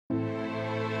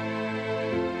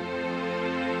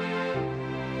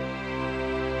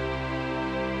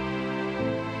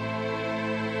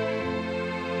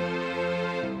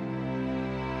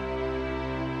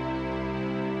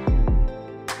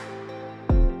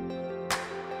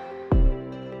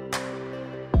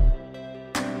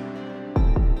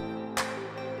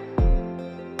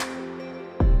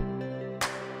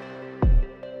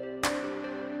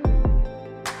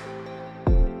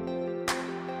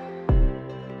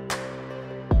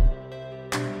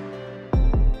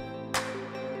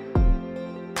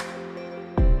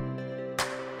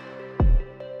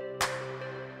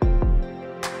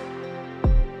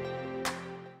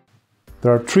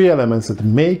There are three elements that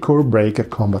make or break a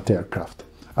combat aircraft: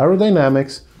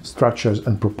 aerodynamics, structures,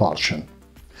 and propulsion.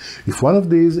 If one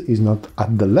of these is not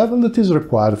at the level that is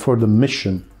required for the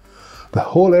mission, the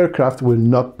whole aircraft will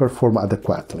not perform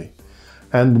adequately.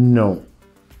 And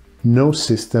no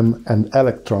system and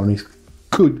electronics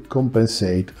could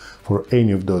compensate for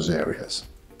any of those areas.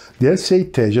 The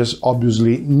LCA Tejas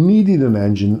obviously needed an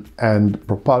engine, and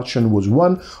propulsion was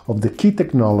one of the key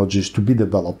technologies to be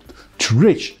developed to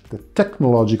reach the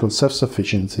technological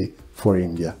self-sufficiency for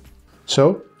India.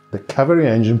 So, the Kaveri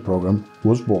engine program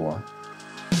was born.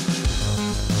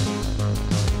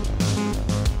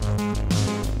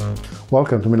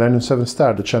 Welcome to Millennium 7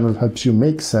 Star, the channel that helps you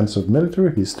make sense of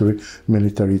military history,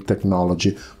 military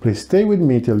technology. Please stay with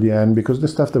me till the end, because the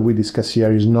stuff that we discuss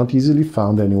here is not easily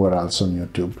found anywhere else on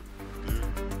YouTube.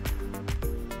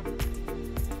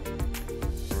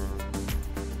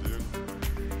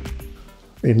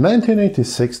 In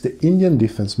 1986, the Indian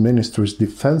Defense Ministry's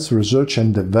Defense Research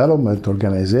and Development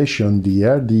Organization, the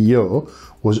DRDO,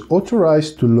 was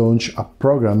authorized to launch a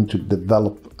program to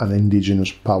develop an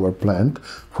indigenous power plant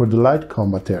for the light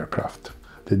combat aircraft.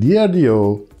 The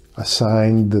DRDO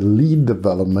assigned the lead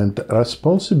development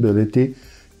responsibility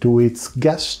to its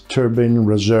Gas Turbine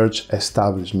Research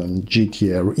Establishment,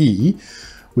 GTRE,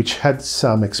 which had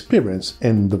some experience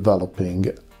in developing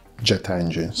jet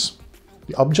engines.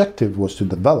 The objective was to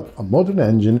develop a modern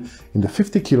engine in the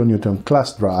 50 kN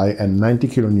class dry and 90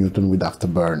 kN with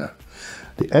afterburner.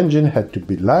 The engine had to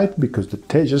be light because the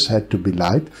Tejas had to be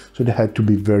light, so they had to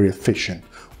be very efficient.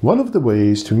 One of the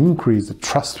ways to increase the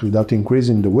thrust without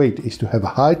increasing the weight is to have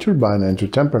a high turbine entry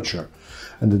temperature,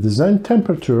 and the design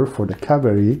temperature for the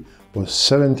Kaveri was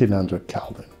 1700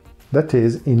 Kelvin. That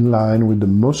is in line with the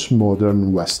most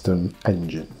modern Western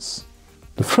engines.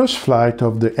 The first flight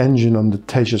of the engine on the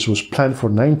Tejas was planned for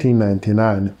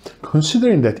 1999,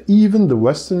 considering that even the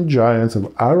Western giants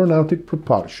of aeronautic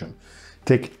propulsion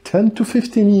take 10 to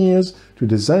 15 years to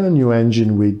design a new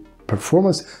engine with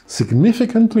performance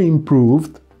significantly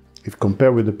improved if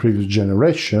compared with the previous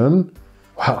generation.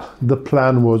 Well, the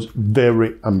plan was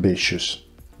very ambitious.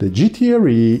 The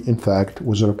GTRE, in fact,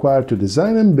 was required to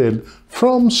design and build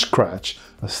from scratch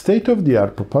a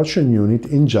state-of-the-art propulsion unit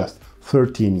in just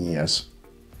 13 years.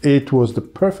 It was the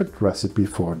perfect recipe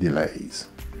for delays.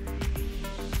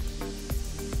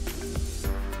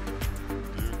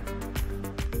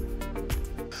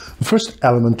 The first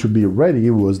element to be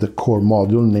ready was the core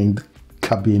module named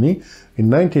cabini in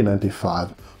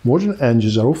 1995. Modern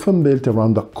engines are often built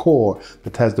around a core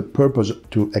that has the purpose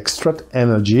to extract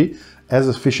energy as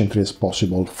efficiently as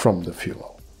possible from the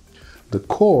fuel. The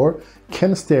core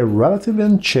can stay relatively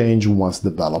unchanged once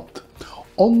developed.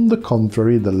 On the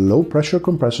contrary, the low-pressure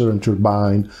compressor and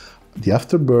turbine, the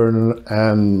afterburner,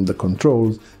 and the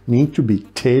controls need to be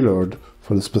tailored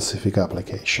for the specific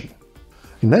application.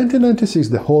 In 1996,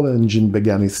 the whole engine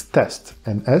began its test,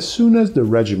 and as soon as the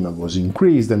regiment was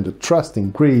increased and the thrust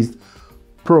increased,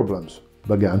 problems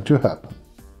began to happen.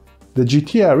 The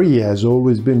GTRE has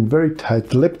always been very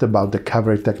tight-lipped about the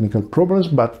Kaveri technical problems,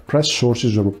 but press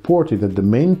sources reported that the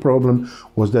main problem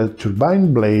was that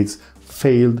turbine blades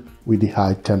failed with the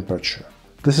high temperature.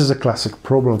 This is a classic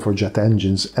problem for jet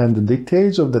engines, and the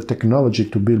details of the technology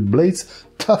to build blades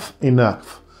tough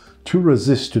enough to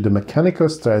resist to the mechanical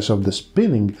stress of the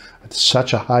spinning at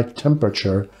such a high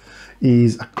temperature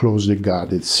is a closely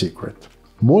guarded secret.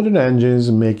 Modern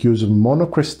engines make use of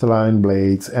monocrystalline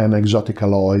blades and exotic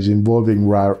alloys involving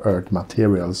rare earth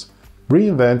materials.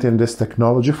 Reinventing this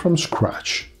technology from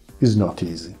scratch is not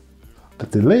easy. The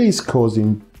delays caused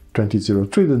in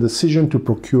 2003 the decision to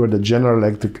procure the General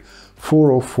Electric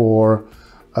 404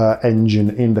 engine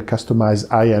in the customized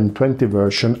IN20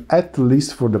 version, at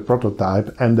least for the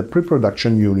prototype and the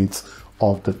pre-production units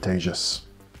of the Tejas.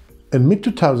 In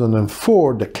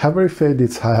mid-2004, the Kaveri failed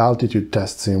its high-altitude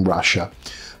tests in Russia.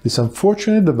 This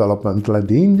unfortunate development led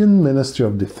the Indian Ministry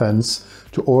of Defense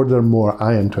to order more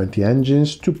IN20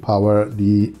 engines to power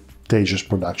the Tejas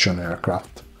production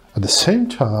aircraft. At the same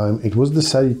time, it was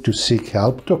decided to seek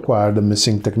help to acquire the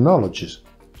missing technologies.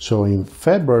 So in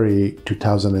February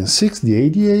 2006, the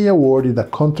ADA awarded a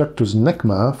contract to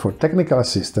SNECMA for technical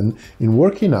assistance in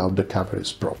working out the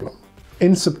Kaveri's problem.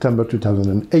 In September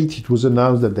 2008, it was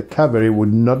announced that the Kaveri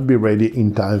would not be ready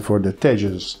in time for the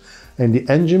Tejas, and the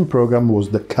engine program was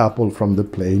decoupled from the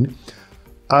plane,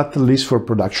 at least for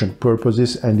production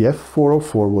purposes, and the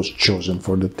F404 was chosen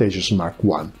for the Tejas Mark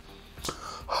I.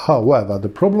 However, the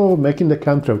problem of making the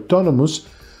country autonomous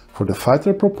for the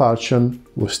fighter propulsion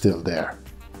was still there.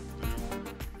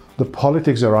 The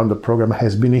politics around the program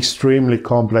has been extremely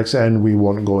complex, and we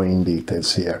won't go in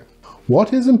details here.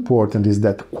 What is important is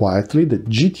that quietly the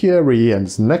GTRE and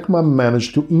SNECMA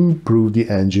managed to improve the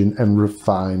engine and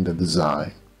refine the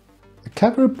design. The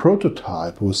Kaveri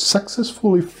prototype was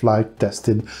successfully flight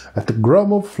tested at the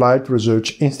Gromov Flight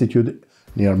Research Institute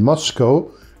near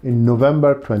Moscow in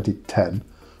November 2010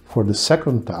 for the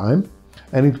second time,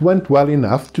 and it went well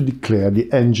enough to declare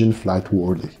the engine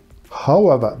flight-worthy.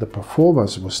 However, the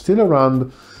performance was still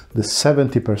around the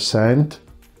 70%,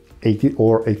 80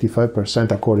 or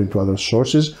 85% according to other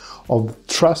sources, of the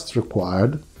thrust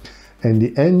required, and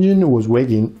the engine was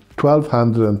weighing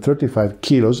 1,235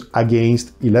 kilos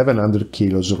against 1,100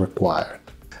 kilos required.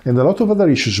 And a lot of other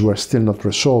issues were still not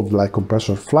resolved, like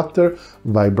compressor flutter,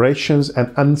 vibrations,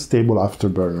 and unstable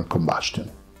afterburner combustion.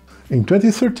 In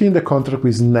 2013, the contract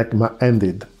with SNECMA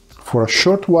ended. For a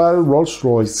short while,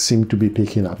 Rolls-Royce seemed to be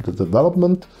picking up the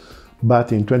development,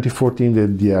 but in 2014 the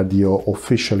DRDO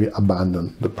officially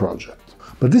abandoned the project.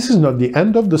 But this is not the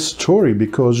end of the story,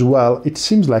 because, well, it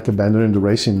seems like abandoning the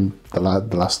race in the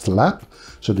last lap,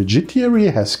 so the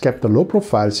GTRE has kept a low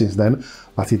profile since then,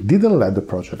 but it didn't let the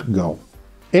project go.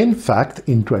 In fact,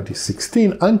 in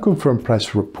 2016, unconfirmed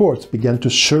press reports began to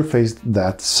surface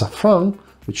that Safran,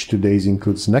 which today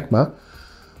includes SNECMA,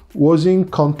 was in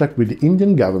contact with the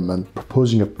Indian government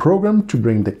proposing a program to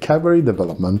bring the Kaveri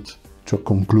development to a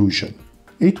conclusion.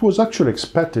 It was actually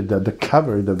expected that the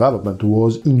Kaveri development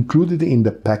was included in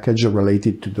the package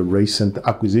related to the recent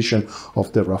acquisition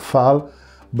of the Rafale,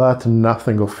 but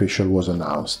nothing official was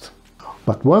announced.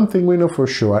 But one thing we know for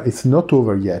sure, it's not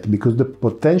over yet, because the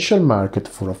potential market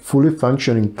for a fully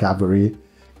functioning Kaveri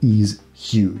is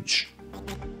huge.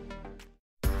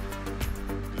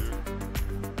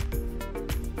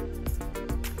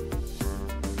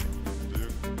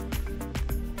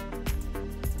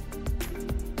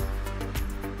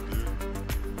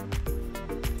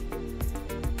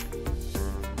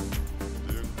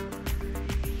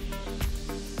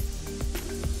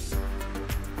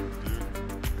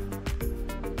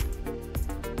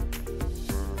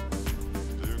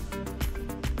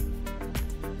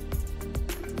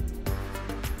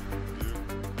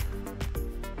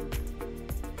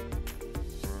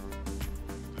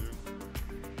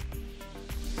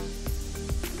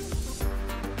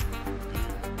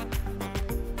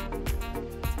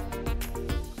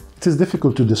 It is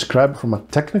difficult to describe from a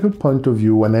technical point of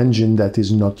view an engine that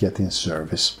is not yet in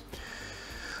service.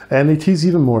 And it is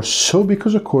even more so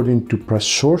because, according to press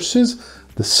sources,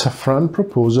 the Safran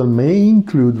proposal may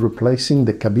include replacing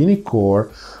the Cabini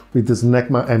core with the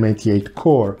SNECMA M88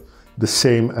 core, the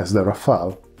same as the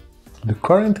Rafale. The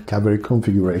current Kaveri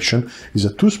configuration is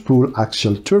a two-spool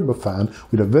axial turbofan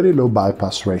with a very low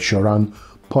bypass ratio, around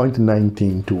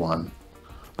 0.19 to 1.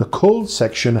 The cold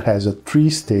section has a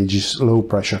 3-stage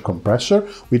low-pressure compressor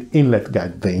with inlet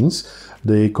guide vanes.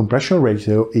 The compression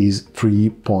ratio is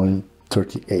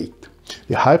 3.38.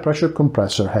 The high-pressure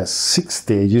compressor has 6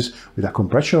 stages with a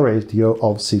compression ratio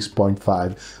of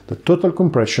 6.5. The total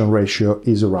compression ratio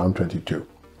is around 22.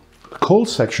 The cold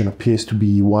section appears to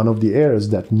be one of the areas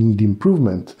that need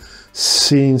improvement,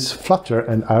 since flutter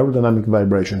and aerodynamic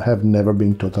vibration have never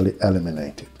been totally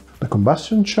eliminated. The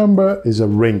combustion chamber is a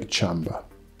ring chamber.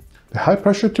 The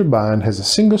high-pressure turbine has a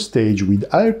single stage with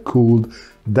air-cooled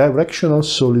directional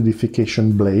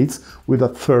solidification blades with a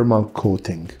thermal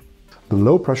coating. The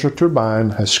low-pressure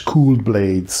turbine has cooled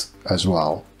blades as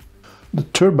well. The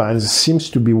turbines seems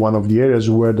to be one of the areas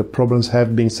where the problems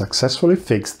have been successfully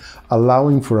fixed,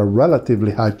 allowing for a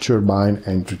relatively high turbine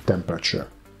entry temperature.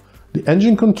 The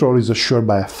engine control is assured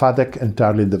by a FADEC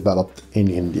entirely developed in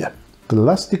India. The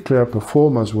last declared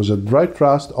performance was a dry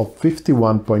thrust of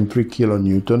 51.3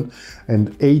 kN and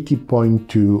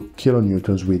 80.2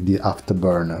 kN with the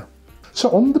afterburner. So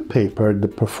on the paper, the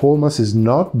performance is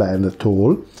not bad at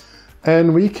all,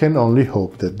 and we can only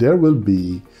hope that there will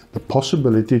be the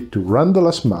possibility to run the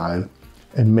last mile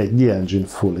and make the engine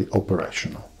fully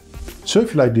operational. So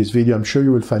if you like this video, I'm sure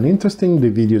you will find interesting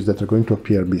the videos that are going to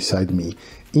appear beside me.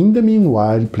 In the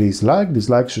meanwhile, please like,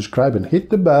 dislike, subscribe and hit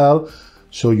the bell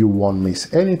so you won't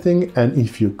miss anything, and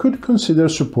if you could consider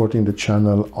supporting the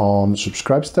channel on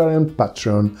Subscribestar and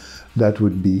Patreon, that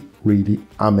would be really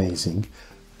amazing.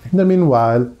 In the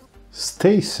meanwhile,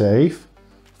 stay safe,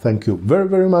 thank you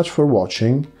very much for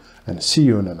watching, and see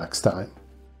you in the next time.